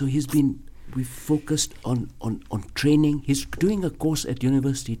 So we've focused on training. He's doing a course at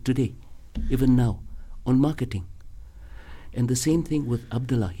university today, even now, on marketing. And the same thing with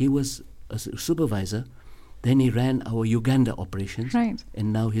Abdullah. He was a supervisor, then he ran our Uganda operations, right,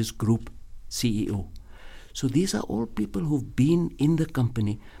 and now his group CEO. So these are all people who've been in the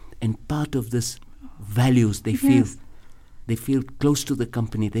company and part of this values they feel. They feel close to the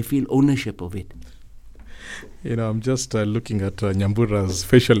company. They feel ownership of it. I'm just looking at Nyambura's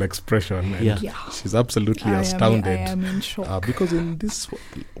facial expression, and she's absolutely astounded. I am in shock. Because in this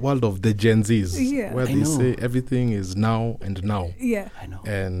world of the Gen Zs, where they say everything is now and now, I know.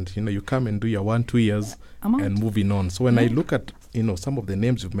 And you come and do your 1-2 years and moving on. So when I look at some of the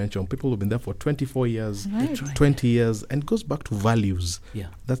names you've mentioned, people who've been there for 24 years, right, 20 years, and it goes back to values.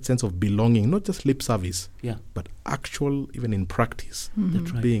 That sense of belonging, not just lip service, but actual, even in practice.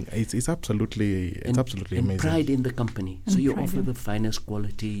 That's right. Being it's absolutely amazing. And pride in the company. So you offer the finest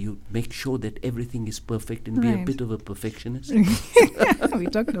quality. You make sure that everything is perfect and be a bit of a perfectionist. We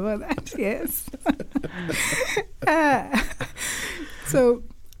talked about that, yes. So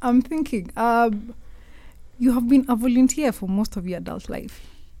I'm thinking, you have been a volunteer for most of your adult life.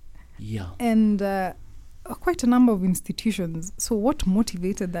 Yeah. And quite a number of institutions. So what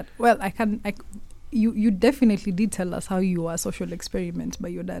motivated that? Well, you definitely did tell us how you were a social experiment by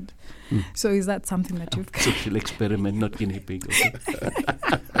your dad. So is that something that you've... Social experiment, not guinea pig.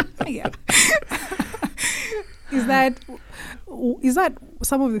 Okay. Yeah. Is that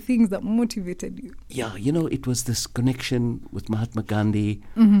some of the things that motivated you? Yeah, it was this connection with Mahatma Gandhi,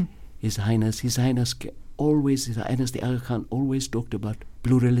 His Highness the Aga Khan always talked about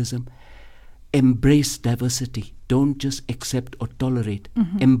pluralism. Embrace diversity. Don't just accept or tolerate.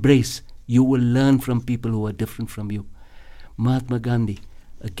 Embrace. You will learn from people who are different from you. Mahatma Gandhi,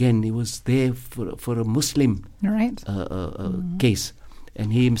 again, he was there for a Muslim case,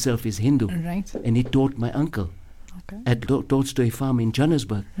 and he himself is Hindu. Right. And he taught my uncle at Tolstoy Farm in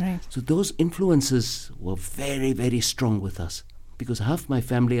Johannesburg. Right. So those influences were very, very strong with us, because half my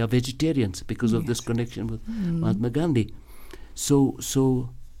family are vegetarians because of this connection with Mahatma Gandhi. So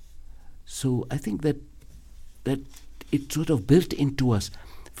I think that it sort of built into us.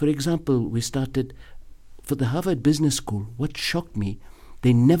 For example, we started for the Harvard Business School. What shocked me,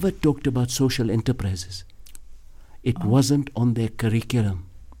 they never talked about social enterprises. It wasn't on their curriculum.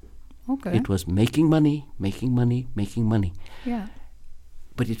 Okay. It was making money. Yeah.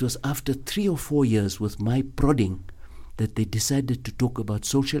 But it was after 3 or 4 years with my prodding that they decided to talk about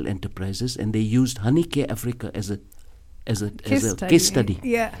social enterprises, and they used Honey Care Africa as a case study.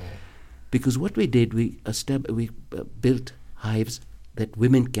 Yeah. Because what we did, we built hives that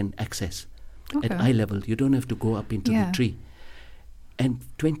women can access at eye level. You don't have to go up into the tree. And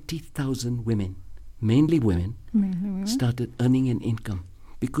 20,000 women, mainly women, started earning an income.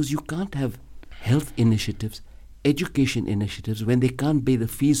 Because you can't have health initiatives, education initiatives, when they can't pay the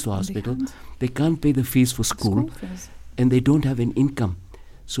fees for hospital, they can't pay the fees for school and they don't have an income.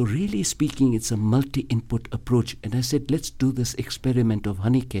 So really speaking, it's a multi-input approach. And I said, let's do this experiment of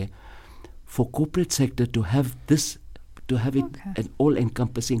Honey Care for corporate sector to have this, to have it an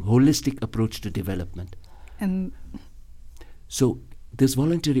all-encompassing, holistic approach to development. And so there's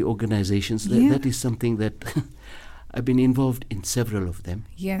voluntary organizations. That is something that I've been involved in several of them.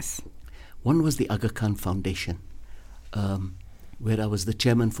 Yes. One was the Aga Khan Foundation, where I was the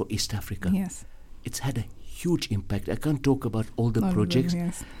chairman for East Africa. Yes. It's had a huge impact. I can't talk about all the projects,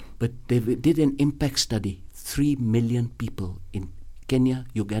 but they did an impact study, 3 million people in Kenya,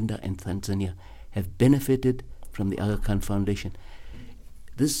 Uganda, and Tanzania have benefited from the Aga Khan Foundation.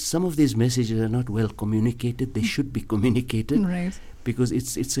 Some of these messages are not well communicated. They should be communicated, right, because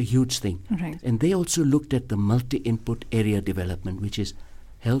it's a huge thing. Right. And they also looked at the multi-input area development, which is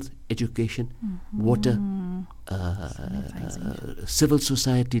health, education, water, civil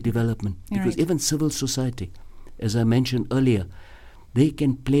society development. Because even civil society, as I mentioned earlier, they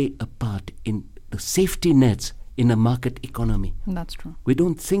can play a part in the safety nets in a market economy. That's true. We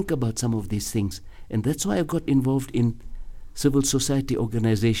don't think about some of these things. And that's why I got involved in civil society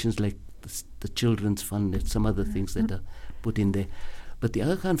organizations like the Children's Fund and some other things that are put in there. But the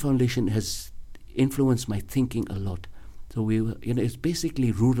Aga Khan Foundation has influenced my thinking a lot. So it's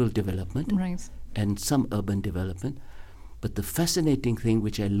basically rural development, right, and some urban development. But the fascinating thing,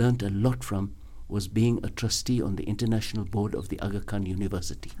 which I learned a lot from, was being a trustee on the international board of the Aga Khan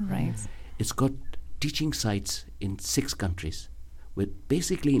University. Right. It's got teaching sites in 6 countries, with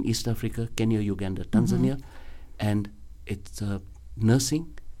basically in East Africa, Kenya, Uganda, Tanzania, and it's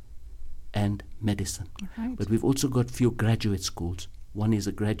nursing and medicine. Right. But we've also got few graduate schools. One is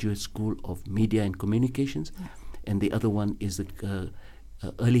a graduate school of media and communications, and the other one is the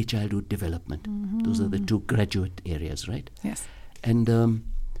early childhood development. Those are the 2 graduate areas, right? Yes. And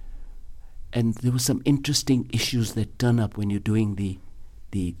there were some interesting issues that turn up when you're doing the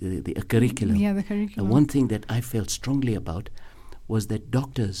curriculum. Yeah, the curriculum. And one thing that I felt strongly about was that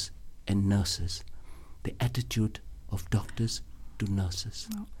doctors and nurses, the attitude of doctors to nurses.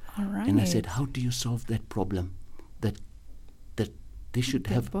 Oh, all right. And I said, how do you solve that problem? That they should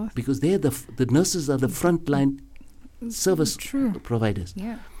have, both. because they're the nurses are the frontline service providers.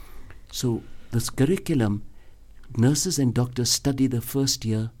 Yeah. So this curriculum, nurses and doctors study the first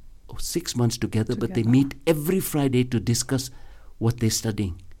year of 6 months together, but they meet every Friday to discuss what they're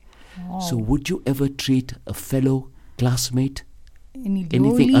studying. Oh. So would you ever treat a fellow classmate anything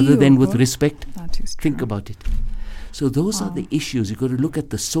Anything other than with respect? That is true. Think about it. So those are the issues. You've got to look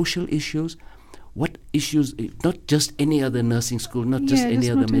at the social issues. What issues, not just any other nursing school, not just any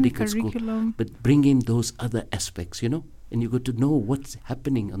other medical school, but bring in those other aspects, and you've got to know what's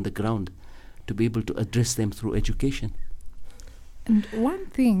happening on the ground to be able to address them through education. And one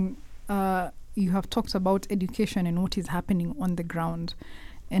thing, you have talked about education and what is happening on the ground.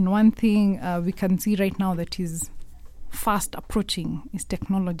 And one thing we can see right now that is fast approaching is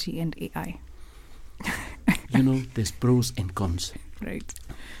technology and AI. There's pros and cons. Right.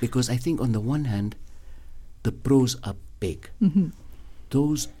 Because I think on the one hand, the pros are big.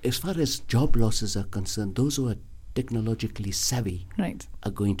 Those, as far as job losses are concerned, those who are technologically savvy are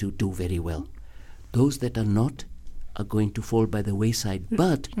going to do very well. Those that are not are going to fall by the wayside.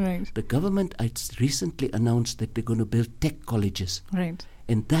 But the government recently announced that they're going to build tech colleges. Right.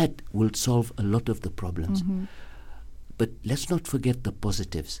 And that will solve a lot of the problems. But let's not forget the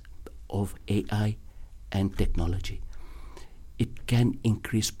positives of AI and technology. It can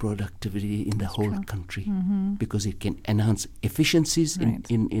increase productivity in the whole country because it can enhance efficiencies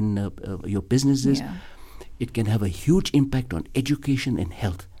in your businesses. Yeah. It can have a huge impact on education and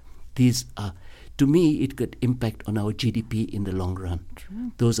health. These are, to me, it could impact on our GDP in the long run.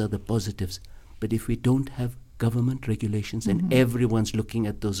 True. Those are the positives. But if we don't have government regulations, and everyone's looking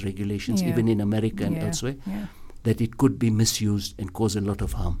at those regulations, even in America and elsewhere, that it could be misused and cause a lot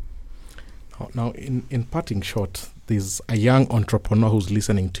of harm. Now, in parting shot, there's a young entrepreneur who's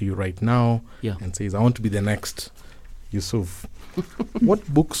listening to you right now and says, I want to be the next Yusuf. What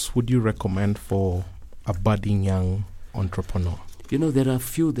books would you recommend for a budding young entrepreneur? There are a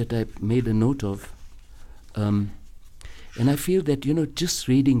few that I made a note of. And I feel that, just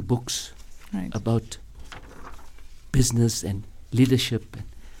reading books about business and leadership,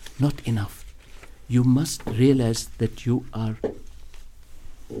 not enough. You must realize that you are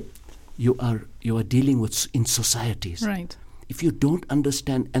dealing with in societies. Right. If you don't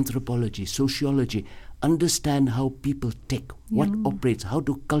understand anthropology, sociology, understand how people tick, what operates, how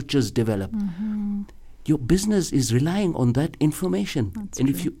do cultures develop, your business is relying on that information. That's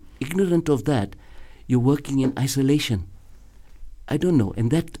if you're ignorant of that, you're working in isolation. I don't know.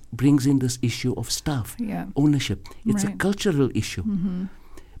 And that brings in this issue of staff, ownership. It's a cultural issue.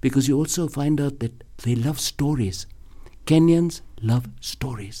 Because you also find out that they love stories. Kenyans love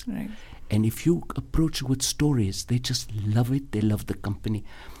stories. Right. And if you approach with stories, they just love it. They love the company.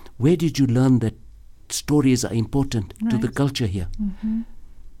 Where did you learn that stories are important to the culture here?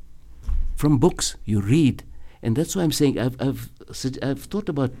 From books you read. And that's why I'm saying I've thought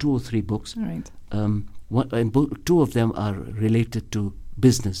about 2 or 3 books. Right. And 2 of them are related to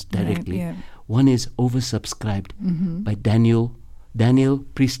business directly. Right, One is Oversubscribed by Daniel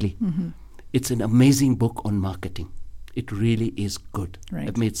Priestley. It's an amazing book on marketing. It really is good. Right.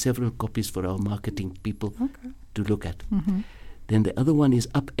 I've made several copies for our marketing people to look at. Then the other one is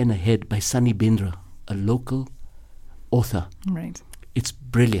Up and Ahead by Sunny Bindra, a local author. Right. It's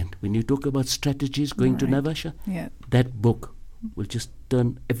brilliant. When you talk about strategies going to Navasha, that book will just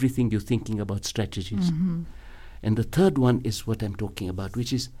turn everything you're thinking about strategies. And the third one is what I'm talking about,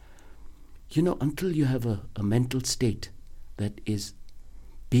 which is, until you have a mental state that is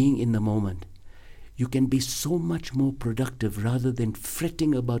being in the moment, you can be so much more productive rather than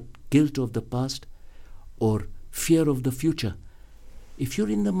fretting about guilt of the past or fear of the future. If you're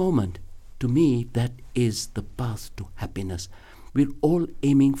in the moment, to me, that is the path to happiness. We're all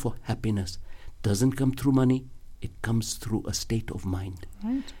aiming for happiness. Doesn't come through money. It comes through a state of mind.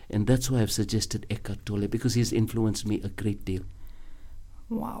 Right. And that's why I've suggested Eckhart Tolle, because he's influenced me a great deal.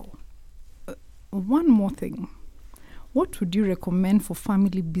 Wow. One more thing. What would you recommend for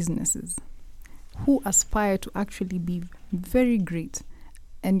family businesses who aspire to actually be very great?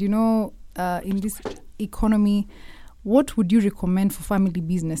 And in this economy, what would you recommend for family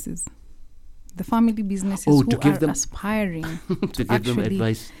businesses? The family businesses who are aspiring to give them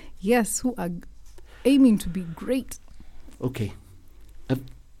advice. Yes, who are aiming to be great. Okay.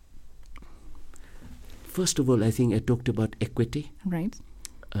 First of all, I think I talked about equity. Right.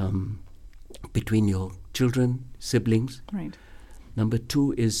 Between your children, siblings. Right. Number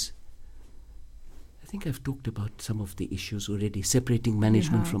 2 is, I think I've talked about some of the issues already, separating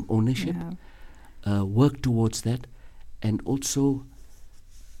management from ownership. Work towards that. And also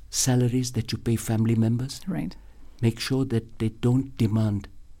salaries that you pay family members. Right. Make sure that they don't demand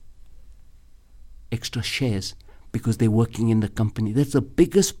extra shares because they're working in the company. That's the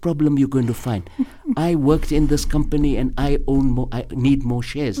biggest problem you're going to find. I worked in this company and I own more. I need more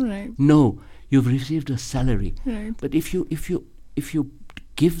shares. Right. No, you've received a salary. Right. But if you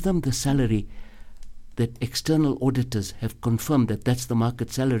give them the salary that external auditors have confirmed that that's the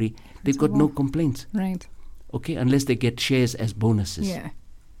market salary, they've got no complaints. Right. Okay, unless they get shares as bonuses. Yeah.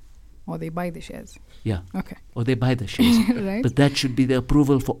 Or they buy the shares. Yeah. Okay. Or they buy the shares. Right. But that should be the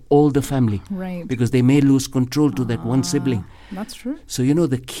approval for all the family. Right. Because they may lose control to that one sibling. That's true. So,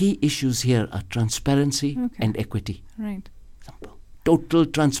 the key issues here are transparency and equity. Right. Simple. Total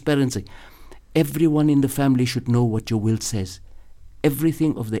transparency. Everyone in the family should know what your will says.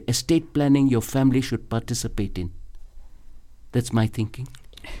 Everything of the estate planning your family should participate in. That's my thinking.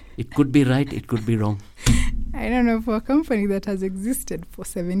 It could be right, it could be wrong. I don't know, for a company that has existed for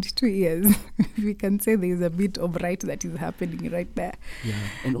 72 years, we can say there is a bit of right that is happening right there. Yeah,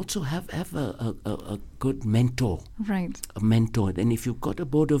 and also have a good mentor. Right. A mentor. And if you've got a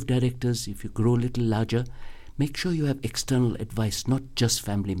board of directors, if you grow a little larger, make sure you have external advice, not just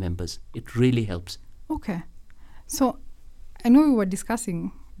family members. It really helps. Okay. So I know we were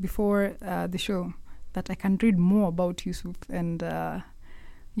discussing before the show that I can read more about Yusuf, and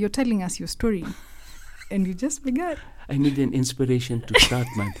you're telling us your story. And you just began. I need an inspiration to start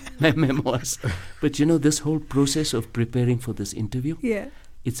my memoirs. But this whole process of preparing for this interview,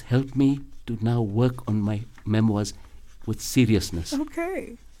 it's helped me to now work on my memoirs with seriousness.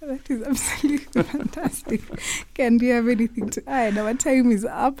 Okay. That is absolutely fantastic. Ken, do you have anything to add? Our time is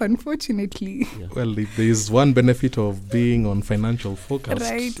up, unfortunately. Yeah. Well, there is one benefit of being on Financial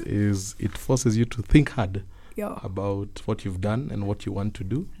Forecast is it forces you to think hard about what you've done and what you want to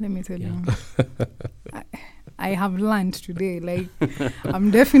do. Let me tell you. I have learned today. I'm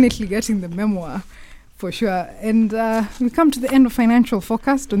definitely getting the memoir for sure. And we come to the end of Financial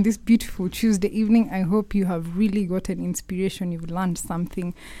Forecast on this beautiful Tuesday evening. I hope you have really gotten inspiration. You've learned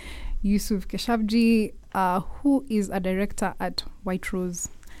something. Yusuf Keshavjee, who is a director at White Rose,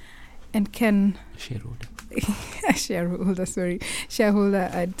 and Ken... shareholder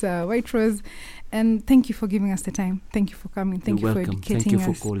at White Rose. And thank you for giving us the time. Thank you for coming. Thank you for educating us. Thank you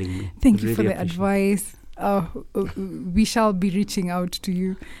for calling me. Thank you for the advice. We shall be reaching out to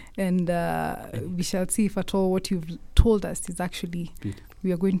you, and we shall see if at all what you've told us is actually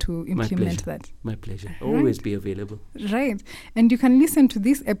we are going to implement that. My pleasure. Always be available. Right. And you can listen to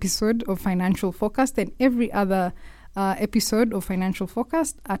this episode of Financial Forecast and every other episode of Financial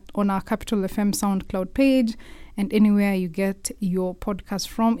Forecast on our Capital FM SoundCloud page and anywhere you get your podcast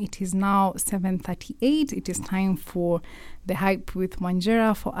from. It is now 7:38. It is time for The Hype with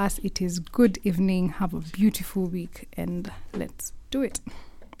Manjera. For us, it is good evening. Have a beautiful week, and let's do it.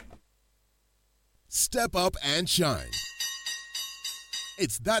 Step up and shine.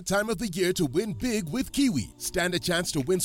 It's that time of the year to win big with Kiwi. Stand a chance to win